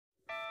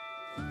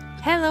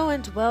Hello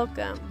and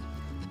welcome.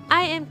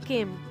 I am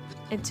Kim,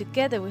 and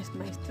together with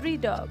my 3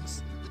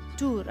 dogs,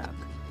 Doerak,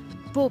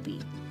 Bobby,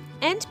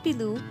 and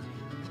Pilou,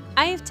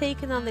 I have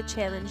taken on the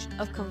challenge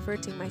of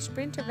converting my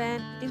Sprinter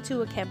van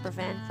into a camper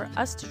van for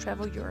us to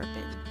travel Europe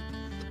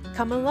in.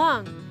 Come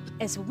along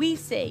as we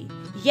say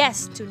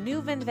yes to new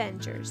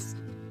adventures.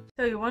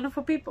 So you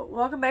wonderful people,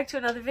 welcome back to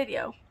another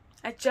video.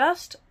 I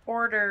just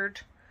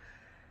ordered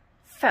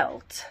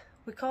felt.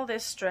 We call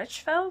this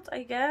stretch felt,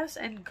 I guess,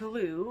 and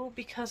glue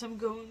because I'm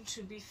going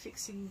to be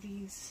fixing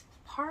these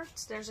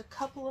parts. There's a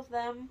couple of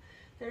them.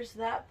 There's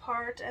that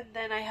part, and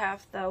then I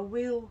have the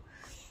wheel,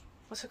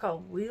 what's it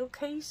called, wheel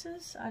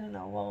cases? I don't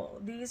know.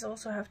 Well, these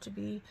also have to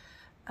be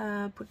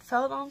put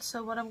felt on.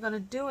 So what I'm going to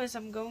do is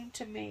I'm going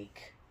to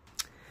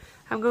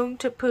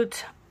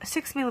put a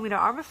 6mm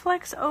armor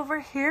flex over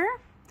here.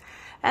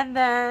 And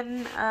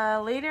then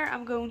later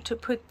I'm going to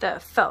put the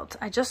felt.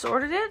 I just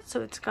ordered it,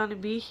 so it's going to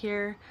be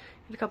here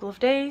in a couple of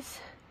days.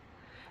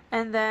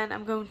 And then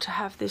I'm going to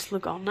have this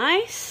look all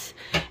nice.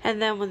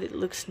 And then when it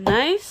looks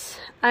nice,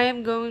 I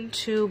am going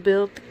to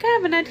build the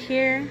cabinet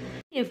here.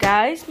 You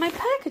guys, my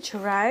package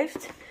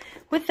arrived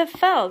with the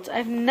felt.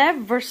 I've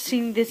never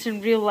seen this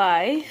in real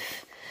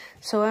life,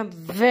 so I'm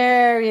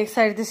very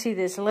excited to see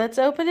this. Let's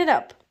open it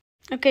up.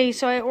 Okay,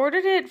 so I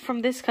ordered it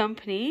from this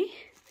company,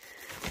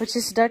 which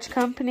is a Dutch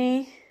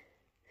company,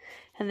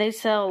 and they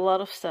sell a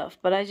lot of stuff,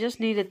 but I just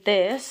needed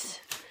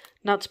this.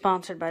 Not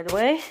sponsored, by the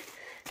way.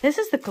 This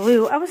is the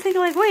glue. I was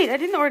thinking like, wait, I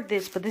didn't order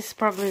this, but this is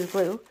probably the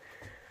glue.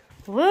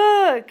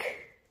 Look!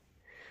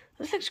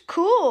 This looks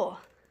cool.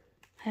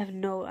 I have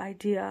no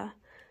idea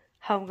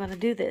how I'm gonna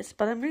do this,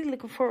 but I'm really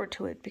looking forward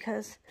to it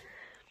because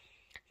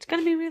it's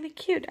gonna be really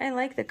cute. I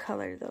like the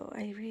color though.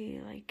 I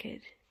really like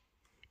it.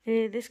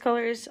 This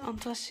color is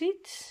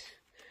anthracite.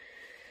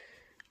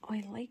 Oh,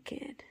 I like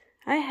it.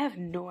 I have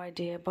no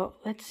idea,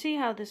 but let's see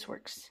how this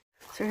works.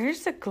 So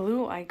here's the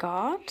glue I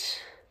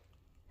got.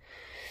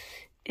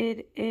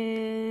 It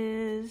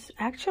is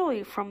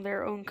actually from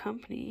their own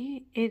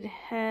company. It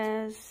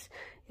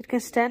can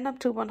stand up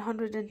to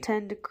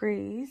 110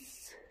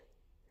 degrees.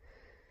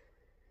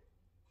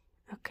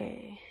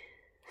 Okay,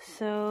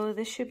 so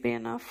this should be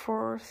enough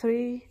for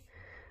 3,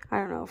 I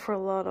don't know, for a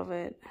lot of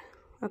it.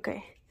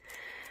 Okay.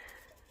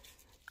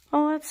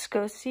 Well, let's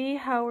go see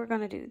how we're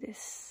gonna do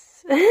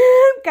this.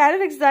 I'm kind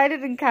of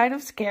excited and kind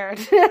of scared.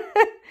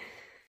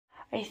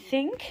 I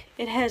think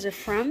it has a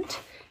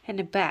front and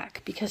a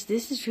back because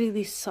this is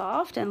really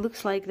soft and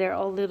looks like they're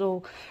all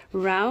little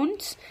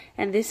rounds,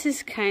 and this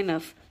is kind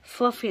of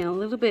fluffy and a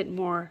little bit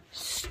more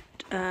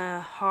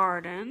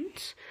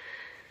hardened.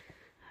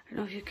 I don't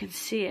know if you can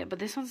see it, but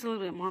this one's a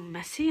little bit more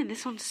messy and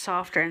this one's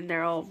softer and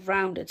they're all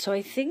rounded. So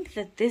I think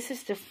that this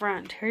is the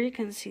front. Here you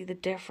can see the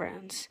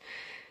difference.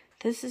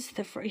 This is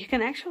the front. You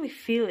can actually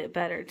feel it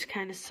better. It's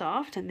kind of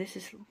soft and this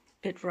is a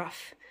bit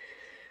rough.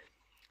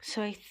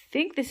 So I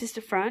think this is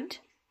the front.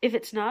 If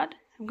it's not,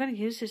 I'm going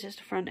to use this as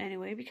the front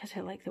anyway because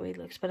I like the way it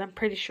looks. But I'm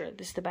pretty sure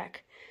this is the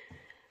back.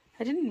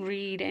 I didn't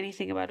read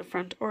anything about a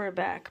front or a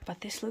back,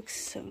 but this looks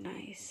so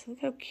nice. Look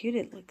how cute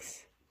it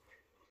looks.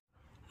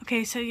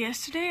 Okay, so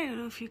yesterday, I don't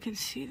know if you can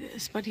see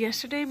this, but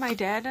yesterday my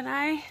dad and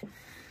I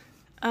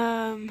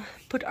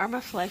put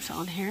armor flex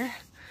on here,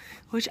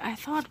 which I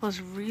thought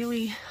was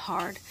really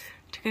hard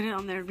to get it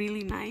on there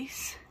really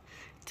nice.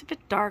 It's a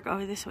bit dark.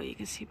 Oh, this way you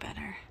can see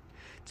better.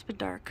 It's a bit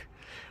dark.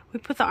 We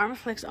put the armor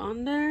flex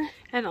on there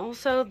and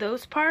also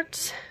those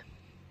parts.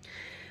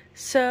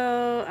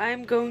 So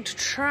I'm going to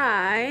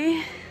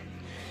try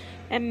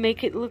and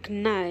make it look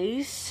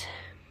nice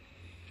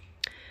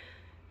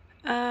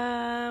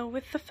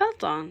with the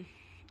felt on.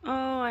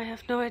 Oh, I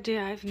have no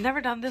idea. I've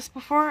never done this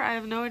before. I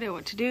have no idea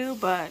what to do,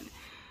 but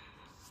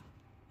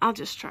I'll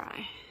just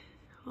try.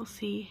 We'll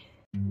see.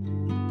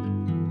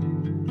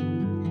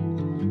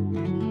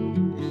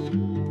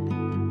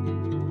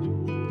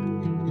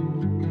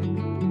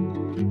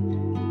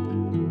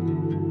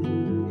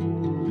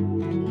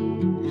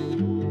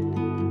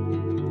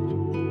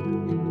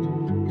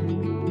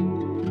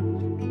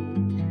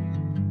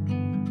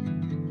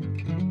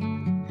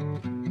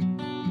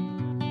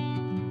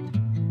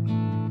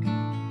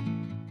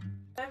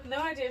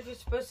 If you're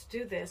supposed to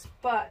do this,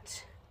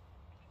 but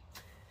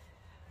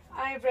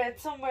I read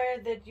somewhere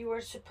that you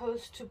are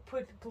supposed to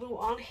put glue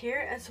on here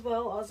as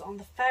well as on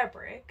the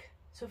fabric.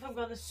 So if I'm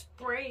gonna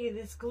spray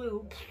this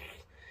glue,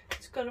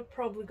 it's gonna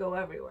probably go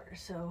everywhere,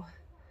 so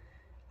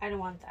I don't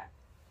want that.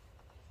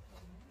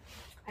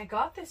 I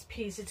got this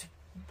piece. It's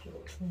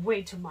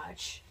way too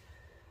much,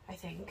 I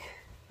think.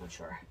 Not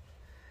sure.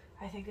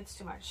 I think it's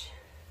too much,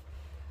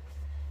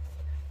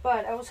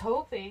 but I was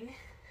hoping,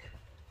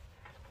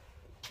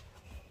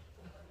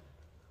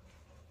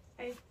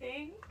 I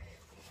think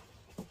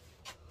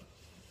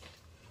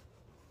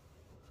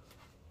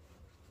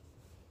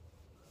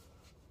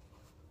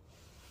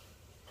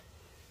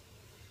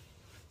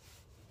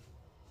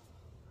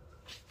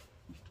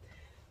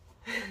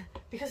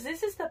because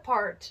this is the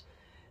part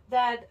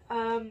that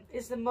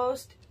is the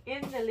most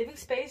in the living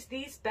space.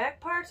 These back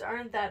parts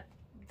aren't that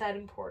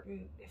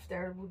important. If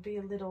there would be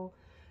a little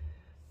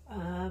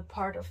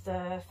part of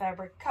the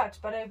fabric cut,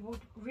 but I would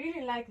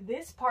really like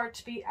this part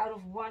to be out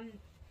of one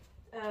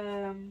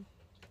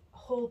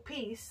whole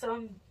piece.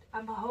 So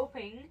I'm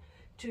hoping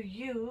to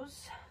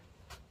use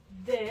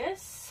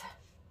this.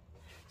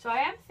 So I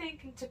am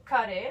thinking to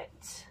cut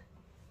it,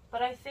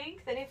 but I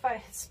think that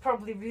it's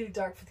probably really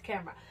dark for the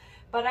camera,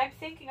 but I'm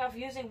thinking of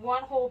using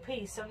one whole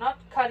piece. So not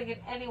cutting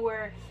it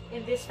anywhere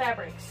in this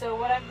fabric. So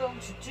what I'm going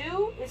to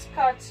do is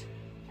cut,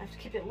 I have to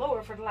keep it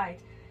lower for the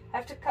light.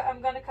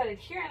 I'm going to cut it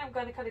here, and I'm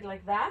going to cut it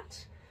like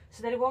that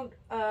so that it won't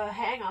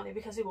hang on it,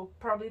 because it will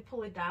probably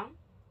pull it down.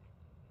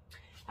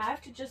 I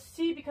have to just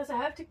see, because I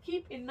have to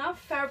keep enough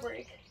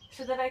fabric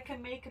so that I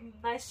can make a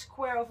nice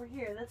square over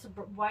here. That's a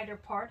wider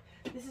part.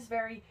 This is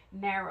very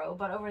narrow,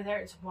 but over there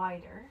it's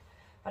wider.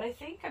 But I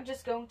think I'm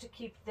just going to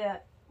keep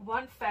the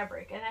one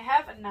fabric, and I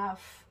have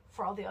enough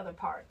for all the other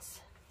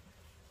parts.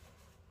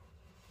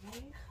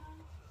 In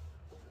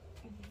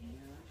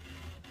here.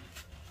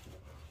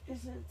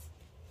 Is it?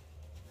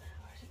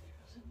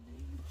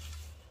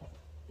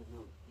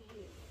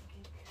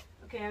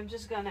 Okay, I'm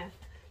just gonna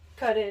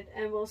cut it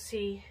and we'll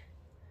see.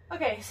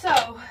 Okay,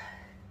 so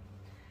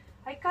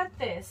I cut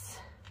this.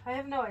 I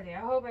have no idea.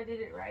 I hope I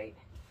did it right.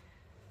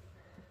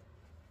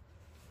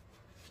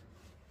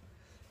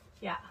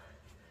 Yeah.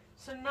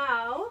 So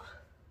now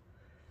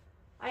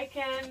I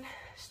can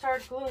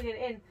start gluing it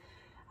in.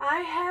 I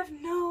have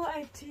no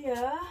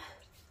idea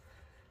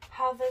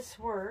how this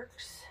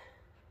works.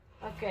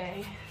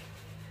 Okay.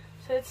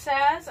 So it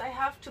says I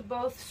have to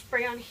both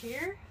spray on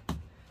here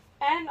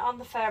and on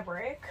the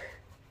fabric.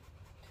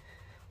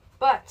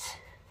 But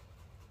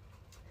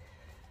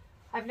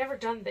I've never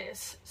done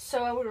this,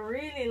 so I would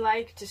really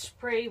like to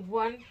spray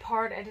one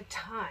part at a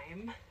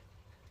time,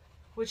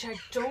 which I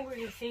don't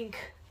really think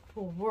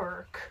will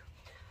work.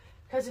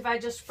 Because if I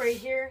just spray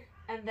here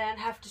and then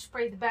have to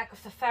spray the back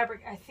of the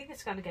fabric, I think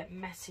it's going to get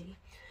messy.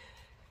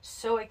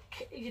 So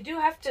you do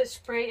have to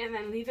spray and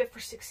then leave it for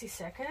 60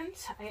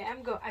 seconds.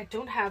 I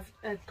don't have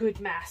a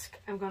good mask.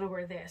 I'm going to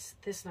wear this.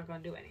 This is not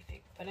going to do anything.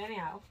 But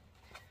anyhow,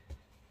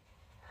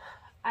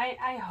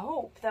 I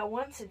hope that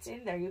once it's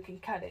in there you can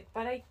cut it,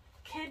 but I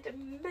can't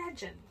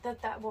imagine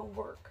that that won't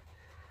work.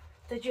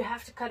 That you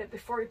have to cut it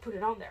before you put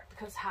it on there,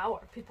 because how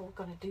are people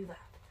going to do that?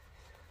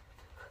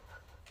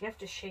 You have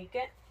to shake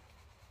it.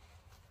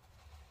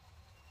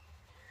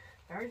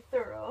 Very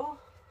thorough.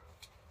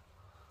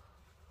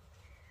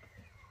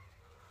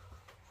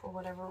 For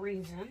whatever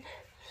reason.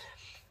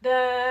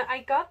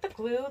 I got the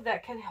glue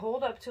that can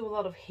hold up to a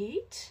lot of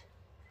heat,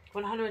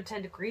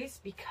 110 degrees,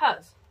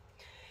 because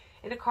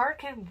in a car it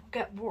can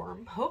get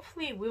warm.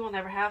 Hopefully we will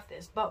never have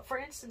this, but for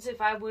instance,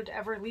 if I would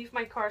ever leave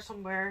my car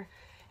somewhere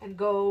and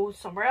go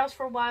somewhere else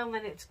for a while, and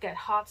then it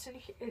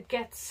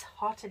gets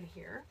hot in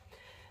here,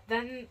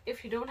 then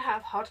if you don't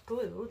have hot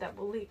glue that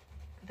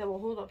will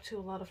hold up to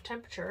a lot of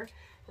temperature,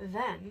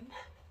 then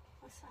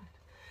what's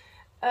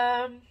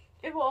that?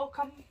 It will all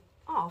come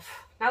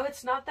off. Now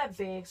it's not that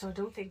big, so I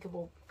don't think it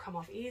will come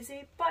off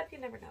easy, but you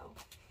never know.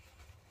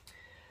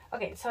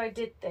 Okay, so I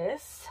did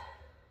this.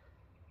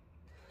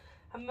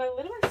 I'm a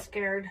little bit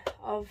scared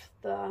of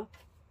the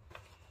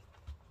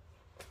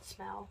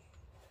smell.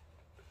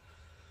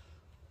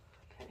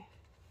 Okay.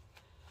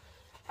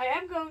 I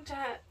am going to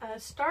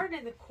start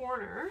in the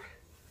corner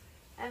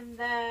and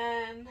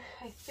then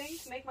I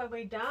think make my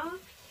way down.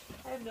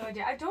 I have no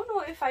idea. I don't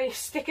know if I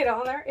stick it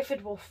on there, if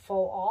it will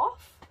fall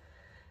off.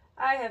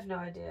 I have no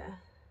idea.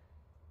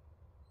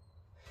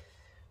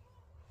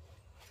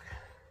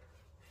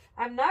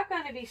 I'm not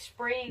going to be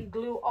spraying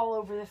glue all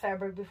over the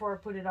fabric before I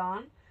put it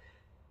on.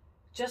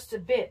 Just a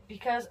bit,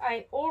 because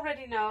I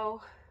already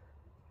know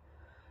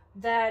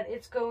that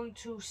it's going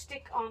to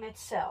stick on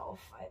itself.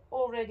 I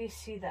already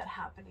see that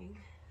happening.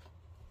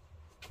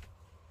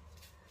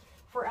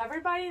 For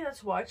everybody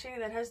that's watching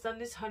that has done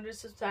this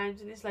hundreds of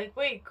times and is like,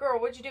 wait girl,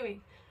 what you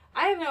doing?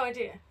 I have no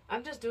idea.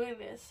 I'm just doing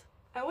this.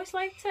 I always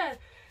like to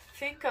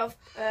think of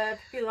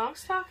Pippi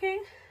Longstocking.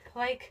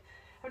 Like,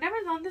 I've never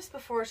done this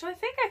before, so I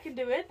think I can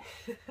do it.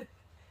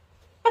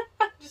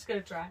 I'm just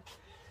gonna try.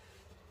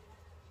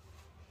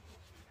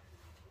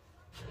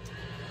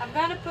 I'm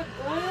gonna put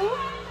glue.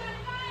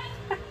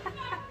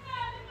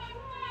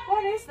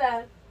 What is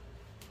that?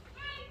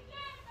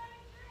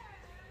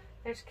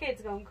 There's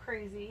kids going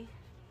crazy.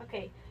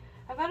 Okay,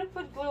 I'm gonna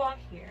put glue on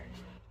here.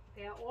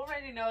 Okay, I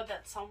already know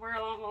that somewhere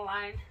along the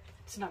line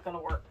it's not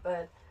gonna work,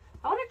 but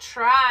I wanna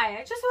try.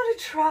 I just wanna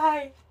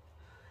try.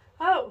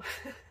 Oh.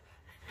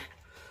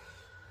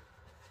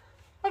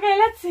 Okay,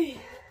 let's see.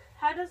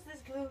 How does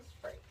this glue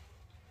spray?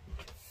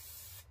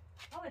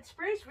 Oh, it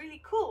sprays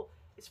really cool.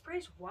 It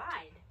sprays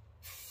wide.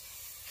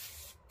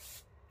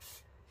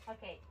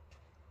 Okay.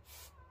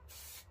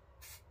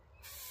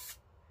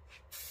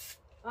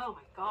 Oh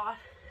my god.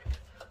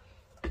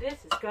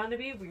 This is gonna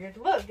be weird.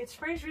 Look, it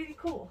sprays really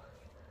cool.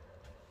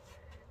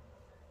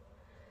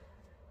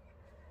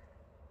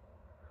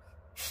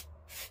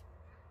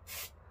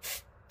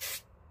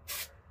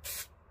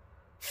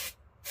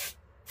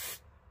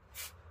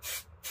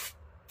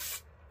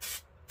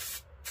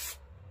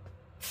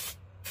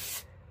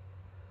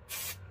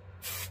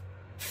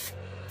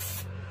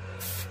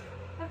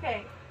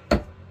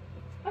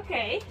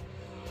 Okay,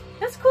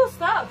 that's cool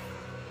stuff.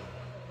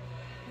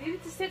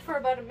 Needed to sit for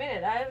about a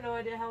minute. I have no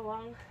idea how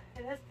long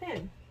it has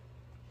been.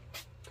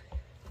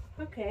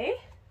 Okay.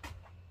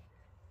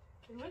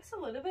 It looks a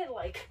little bit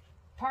like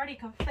party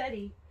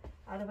confetti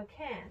out of a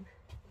can.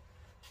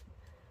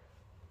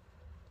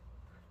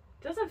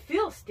 Doesn't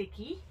feel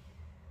sticky.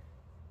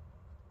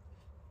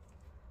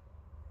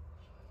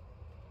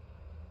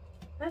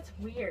 That's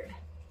weird.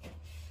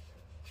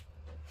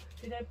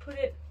 Did I put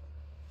it?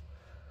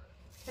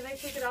 Can I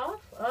take it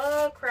off?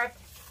 Oh crap.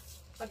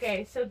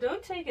 Okay, so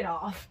don't take it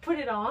off. Put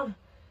it on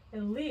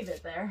and leave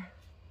it there.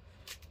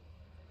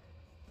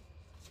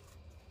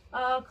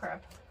 Oh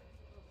crap.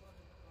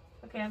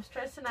 Okay, I'm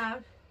stressing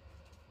out.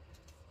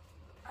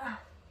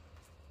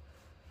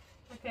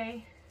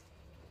 Okay.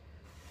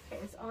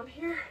 Okay, it's on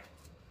here.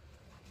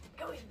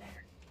 Go in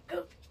there.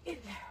 Go in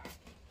there.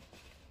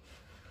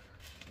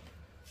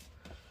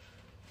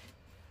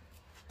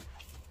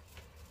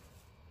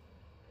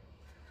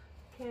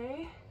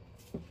 Okay.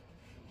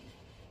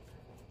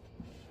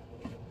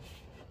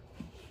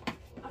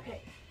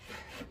 Okay.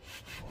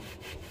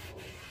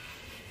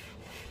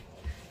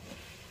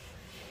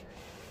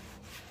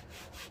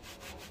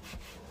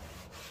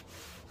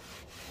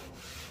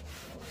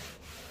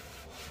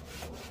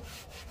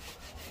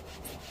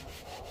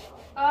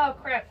 Oh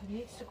crap, it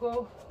needs to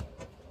go.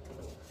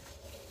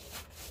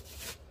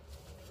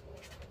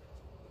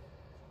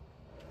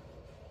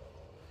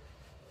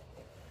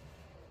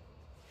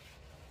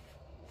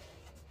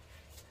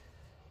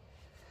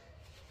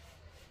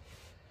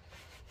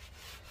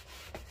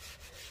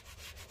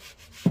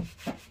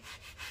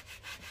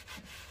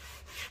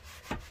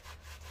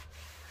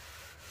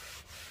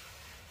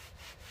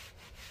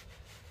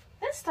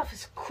 This stuff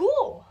is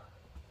cool.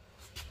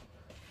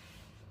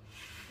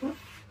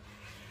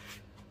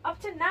 Up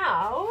to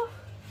now,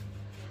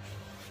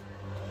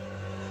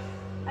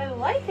 I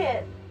like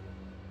it.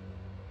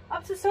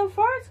 Up to so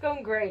far, it's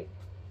going great.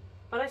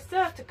 But I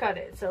still have to cut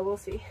it, so we'll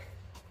see.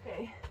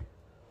 Okay.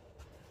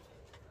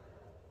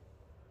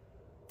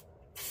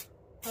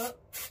 Oh.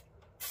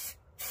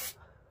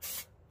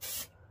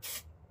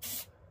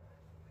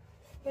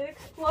 It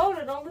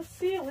exploded on the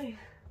ceiling.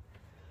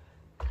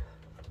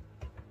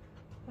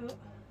 Oh.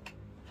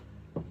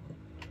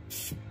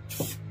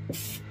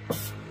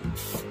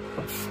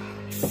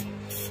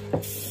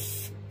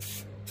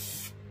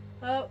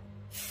 Oh.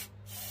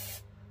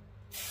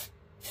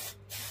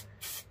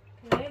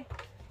 Okay.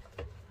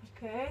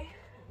 Okay.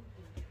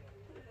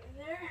 In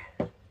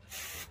there.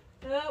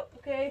 Oh,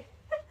 okay.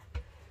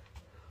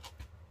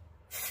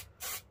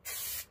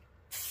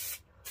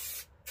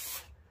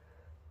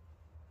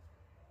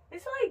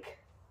 It's like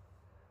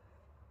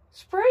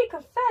spray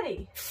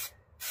confetti.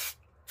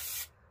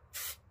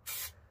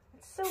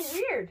 It's so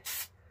weird.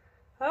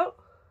 Oh.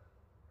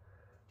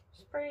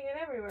 Spraying it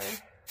everywhere.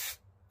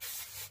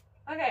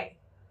 Okay.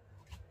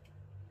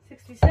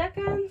 60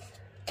 seconds.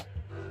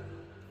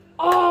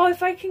 Oh,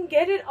 if I can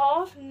get it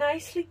off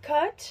nicely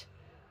cut,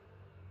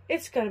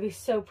 it's gonna be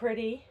so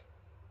pretty.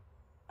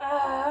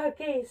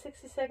 Okay,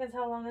 60 seconds.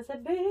 How long has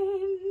it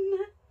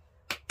been?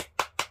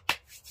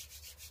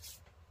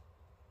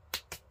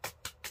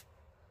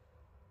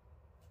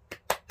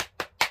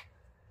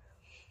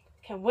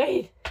 Can't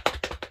wait.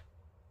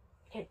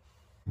 Okay.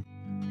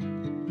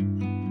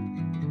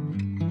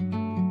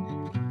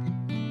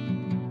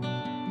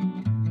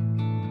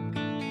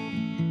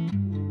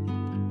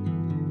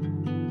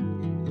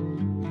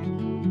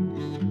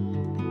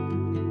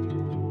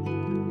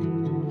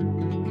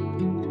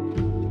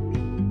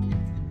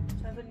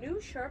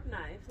 Sharp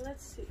knife.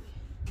 Let's see.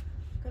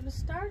 I'm gonna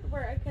start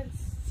where I can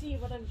see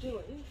what I'm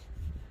doing.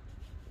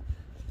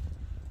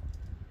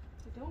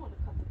 I don't want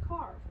to cut the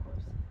car, of course.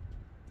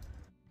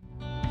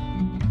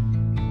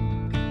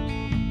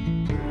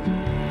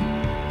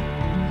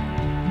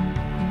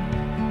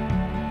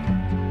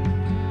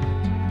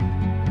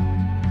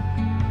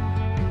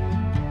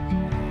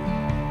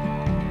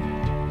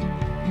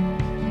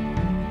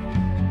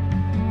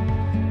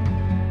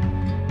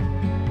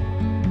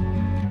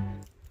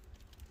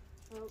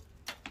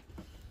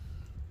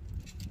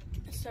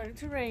 Starting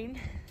to rain.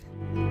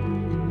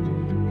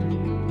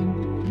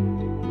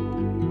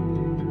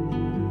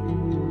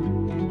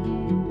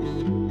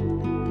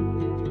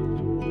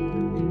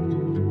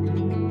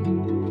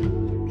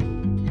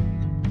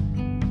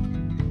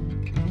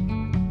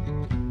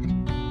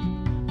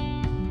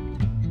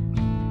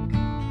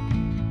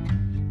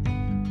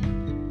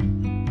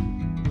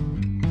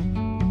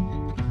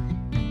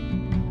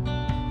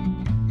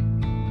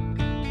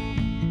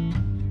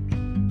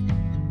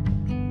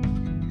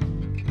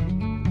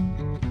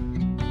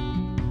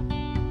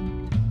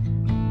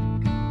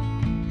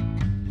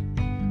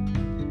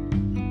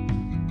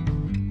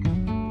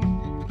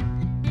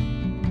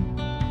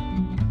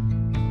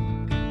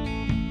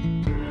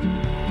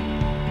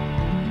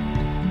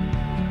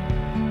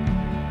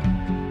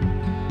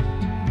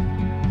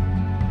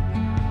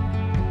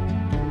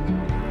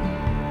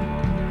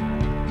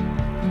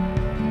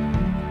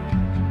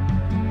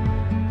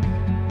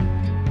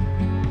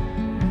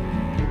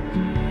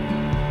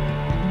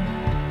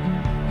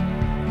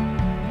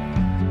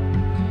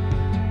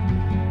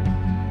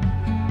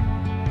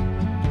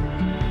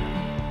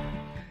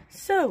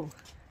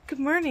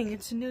 morning,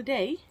 it's a new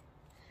day.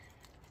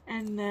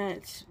 And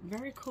it's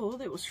very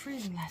cold. It was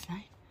freezing last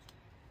night.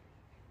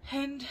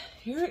 And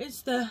here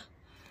is the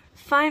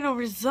final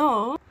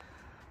result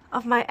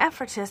of my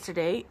efforts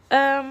yesterday.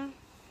 I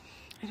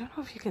don't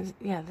know if you can,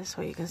 yeah, this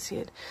way you can see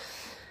it.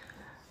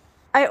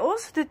 I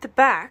also did the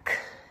back,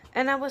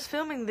 and I was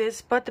filming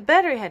this, but the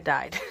battery had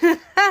died.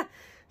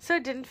 So I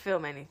didn't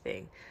film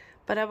anything.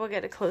 But I will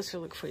get a closer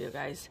look for you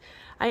guys.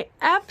 I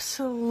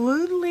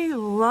absolutely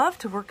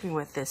loved working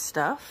with this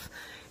stuff.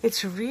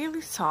 It's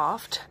really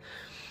soft.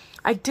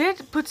 I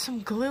did put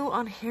some glue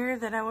on here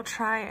that I will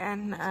try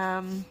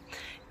and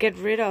get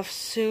rid of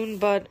soon,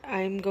 but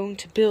I'm going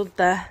to build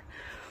the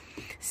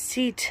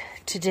seat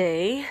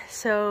today,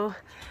 so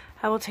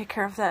I will take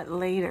care of that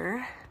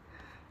later.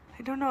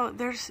 I don't know,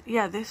 there's,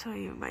 yeah, this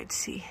way you might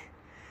see.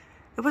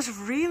 It was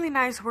really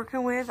nice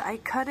working with. I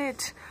cut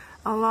it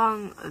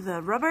along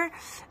the rubber.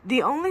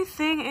 The only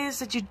thing is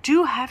that you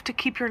do have to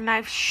keep your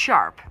knife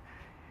sharp.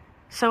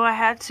 So I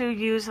had to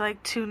use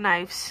like 2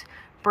 knives,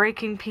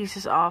 breaking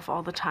pieces off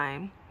all the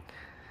time.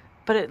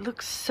 But it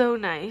looks so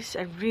nice.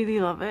 I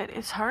really love it.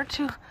 It's hard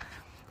to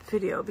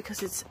video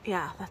because it's,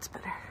 yeah, that's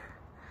better.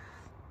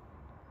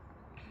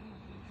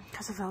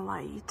 Because of the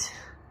light.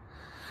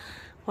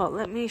 Well,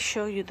 let me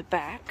show you the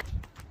back.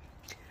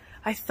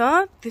 I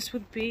thought this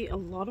would be a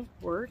lot of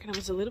work, and I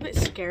was a little bit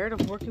scared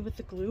of working with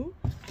the glue,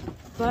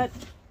 but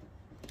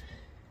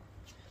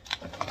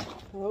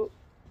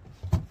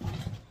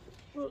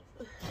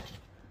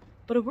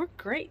it worked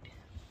great.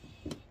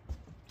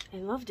 I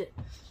loved it.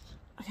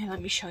 Okay,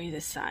 let me show you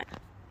this side.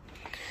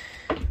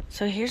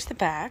 So here's the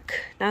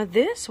back. Now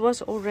this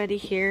was already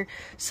here.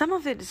 Some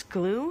of it is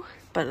glue,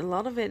 but a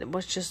lot of it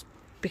was just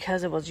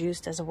because it was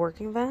used as a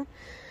working van.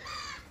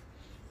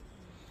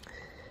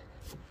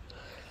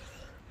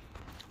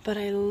 But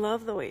I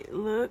love the way it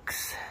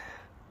looks.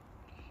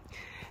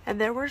 And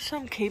there were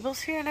some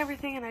cables here and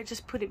everything, and I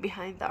just put it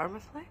behind the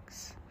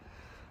Armaflex.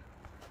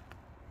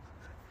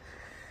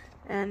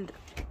 And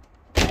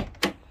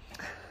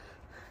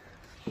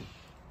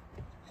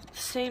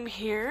same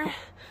here.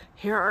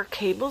 Here are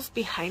cables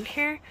behind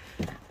here.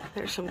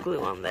 There's some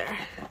glue on there.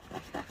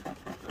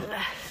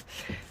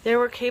 There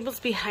were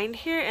cables behind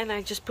here, and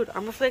I just put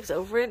Armaflex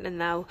over it, and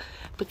now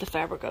put the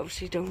fabric over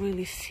so you don't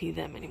really see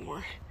them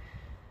anymore.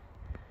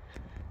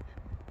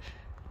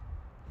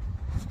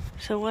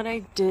 So what I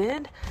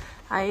did,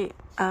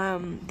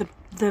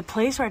 the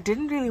place where I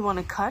didn't really want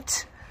to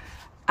cut,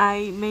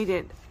 I made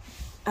it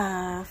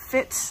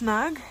fit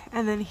snug,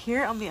 and then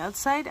here on the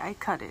outside I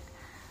cut it.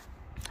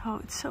 Oh,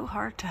 it's so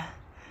hard to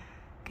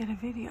get a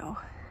video.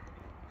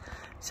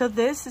 So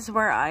this is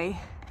where I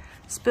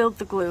spilled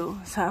the glue,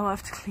 so I'll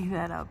have to clean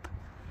that up.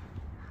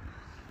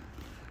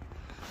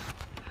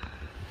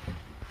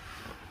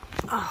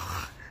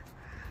 Oh,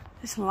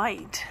 this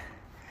light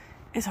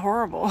is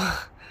horrible.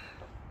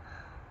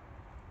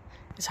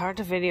 It's hard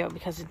to video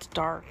because it's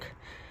dark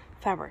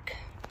fabric.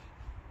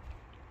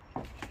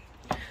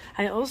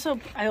 I also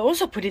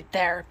put it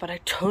there, but I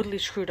totally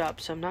screwed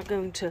up, so I'm not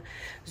going to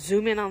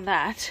zoom in on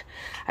that.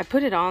 I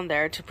put it on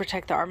there to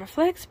protect the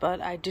Armaflex, but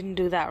I didn't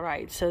do that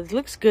right. So it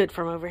looks good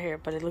from over here,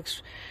 but it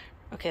looks...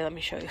 Okay, let me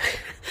show you.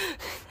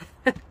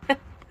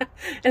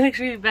 It looks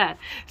really bad.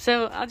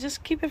 So I'll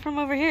just keep it from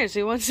over here so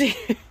you won't see.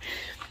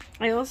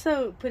 I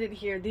also put it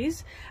here.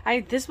 This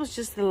was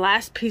just the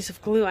last piece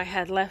of glue I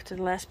had left and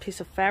the last piece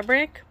of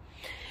fabric.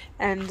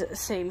 And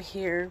same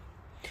here.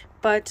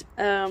 But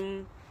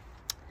I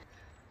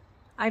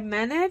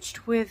managed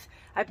with,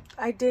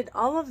 I did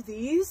all of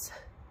these.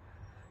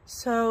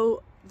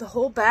 So the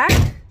whole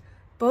back,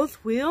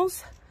 both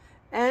wheels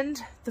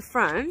and the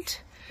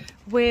front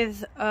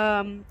with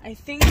I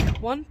think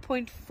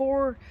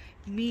 1.4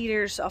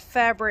 meters of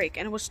fabric,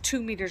 and it was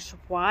 2 meters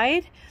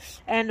wide,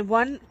 and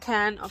 1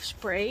 can of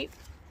spray.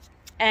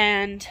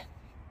 And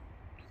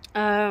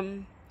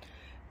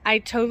I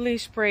totally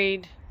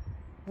sprayed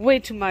way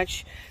too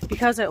much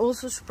because I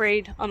also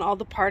sprayed on all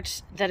the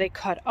parts that I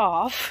cut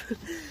off.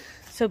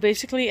 So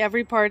basically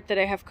every part that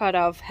I have cut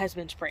off has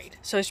been sprayed.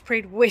 So I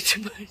sprayed way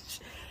too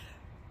much.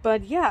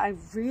 But yeah, I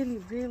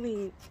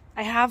really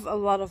I have a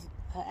lot of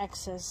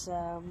excess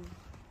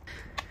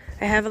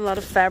I have a lot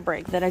of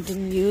fabric that I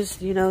didn't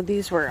use. You know,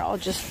 these were all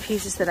just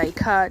pieces that I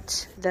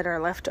cut that are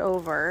left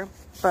over,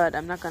 but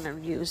I'm not gonna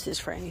use this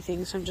for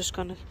anything, so I'm just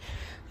gonna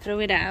throw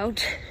it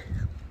out.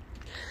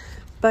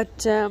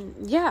 But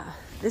yeah,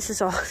 this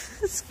is all,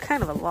 it's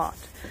kind of a lot.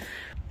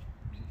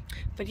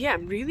 But yeah,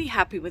 I'm really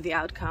happy with the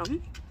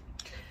outcome.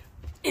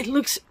 It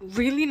looks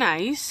really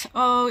nice.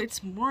 Oh,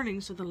 it's morning,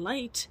 so the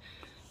light,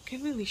 I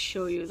can't really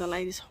show you, the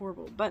light is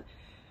horrible, but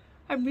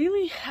I'm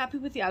really happy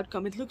with the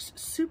outcome. It looks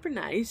super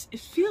nice. It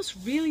feels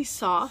really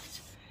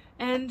soft,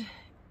 and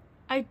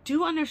I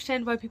do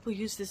understand why people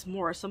use this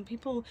more. Some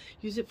people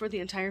use it for the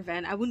entire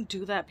van. I wouldn't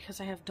do that because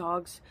I have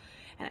dogs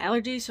and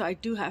allergies, so I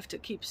do have to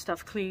keep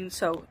stuff clean.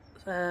 So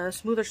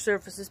smoother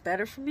surface is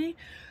better for me.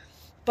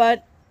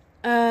 But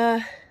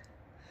I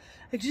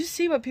Like, just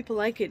see why people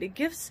like it. It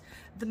gives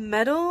the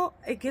metal,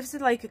 it gives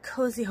it like a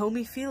cozy,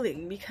 homey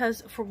feeling,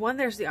 because for one,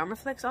 there's the armor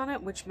flex on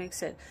it, which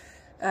makes it,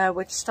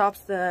 which stops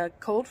the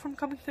cold from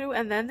coming through,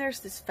 and then there's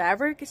this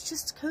fabric. It's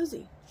just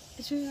cozy.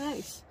 It's really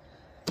nice.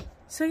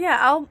 So yeah,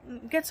 I'll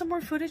get some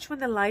more footage when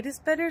the light is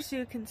better so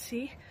you can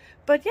see.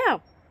 But yeah,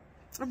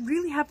 I'm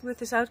really happy with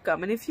this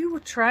outcome. And if you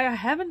would try, I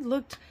haven't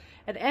looked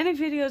at any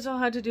videos on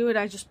how to do it.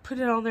 I just put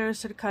it on there and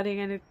started cutting,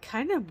 and it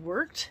kind of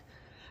worked.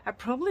 I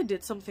probably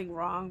did something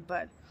wrong,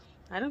 but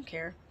I don't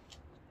care.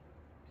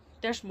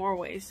 There's more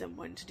ways than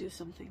one to do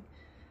something.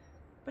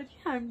 But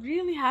yeah, I'm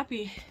really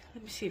happy.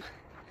 Let me see. It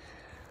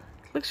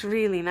looks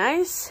really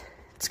nice.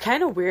 It's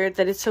kind of weird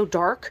that it's so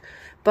dark,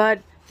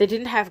 but they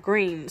didn't have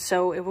green,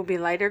 so it will be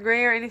lighter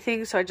gray or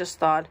anything, so I just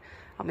thought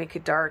I'll make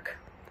it dark.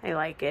 I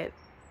like it.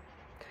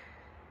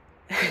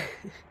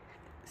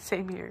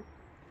 Same here.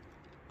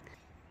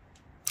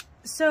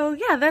 So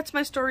yeah, that's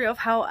my story of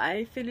how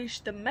I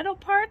finished the metal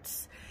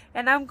parts,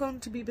 and I'm going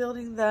to be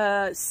building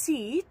the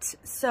seat.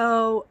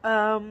 So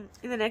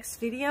in the next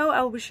video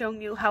I will be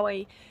showing you how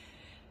I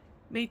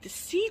made the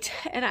seat,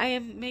 and I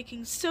am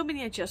making so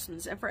many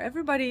adjustments. And for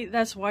everybody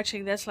that's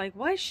watching that's like,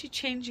 why is she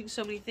changing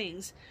so many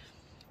things?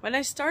 When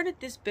I started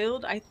this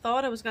build, I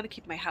thought I was going to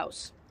keep my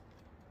house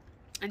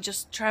and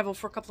just travel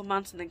for a couple of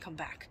months and then come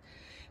back.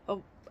 But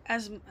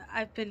as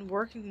I've been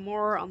working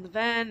more on the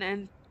van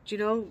and, you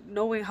know,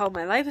 knowing how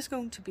my life is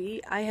going to be,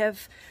 I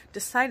have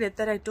decided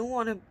that I don't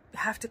want to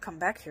have to come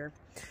back here.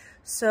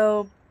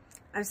 So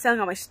I'm selling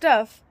all my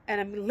stuff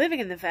and I'm living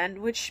in the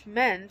van, which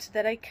meant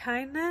that I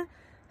kind of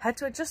had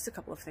to adjust a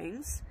couple of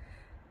things.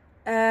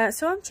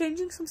 So I'm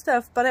changing some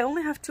stuff, but I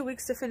only have 2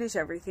 weeks to finish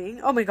everything.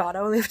 Oh my god, I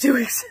only have 2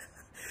 weeks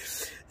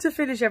to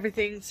finish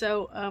everything.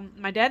 So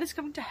my dad is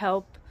coming to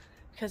help,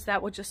 because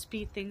that will just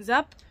speed things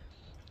up.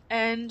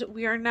 And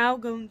we are now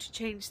going to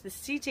change the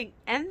seating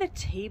and the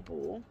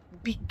table,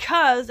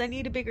 because I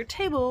need a bigger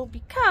table,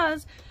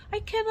 because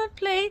I cannot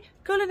play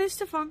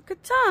Kolonisten van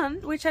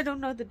Catan, which I don't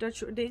know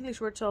the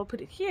English word, so I'll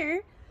put it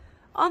here,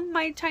 on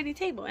my tiny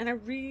table. And I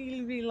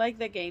really, really like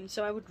that game.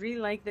 So I would really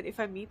like that if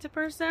I meet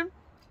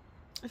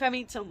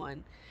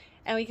someone,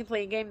 and we can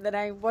play a game, that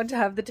I want to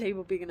have the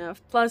table big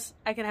enough. Plus,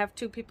 I can have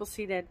 2 people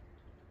seated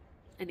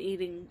and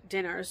eating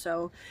dinner.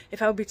 So if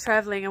I would be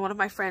traveling and one of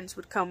my friends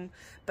would come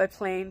by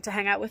plane to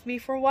hang out with me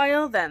for a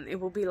while, then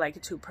it will be like a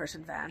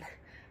 2-person van.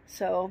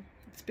 So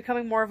it's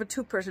becoming more of a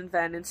 2-person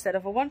van instead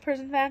of a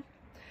 1-person van.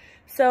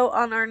 So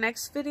on our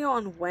next video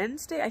on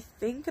Wednesday, I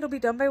think it'll be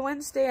done by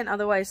Wednesday, and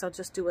otherwise I'll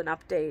just do an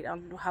update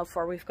on how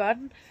far we've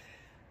gotten.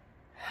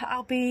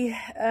 I'll be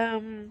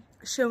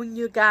showing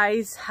you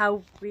guys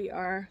how we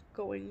are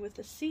going with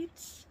the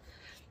seats.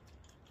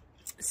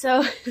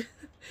 So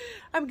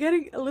I'm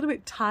getting a little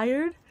bit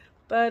tired,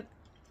 but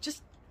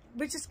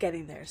we're just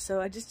getting there.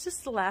 So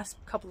just the last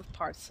couple of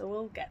parts, so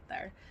we'll get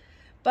there.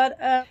 But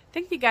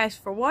thank you guys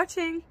for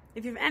watching.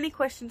 If you have any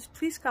questions,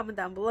 please comment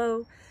down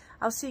below.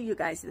 I'll see you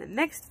guys in the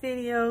next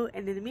video,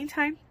 and in the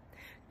meantime,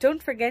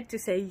 don't forget to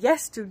say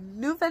yes to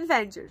new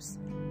adventures.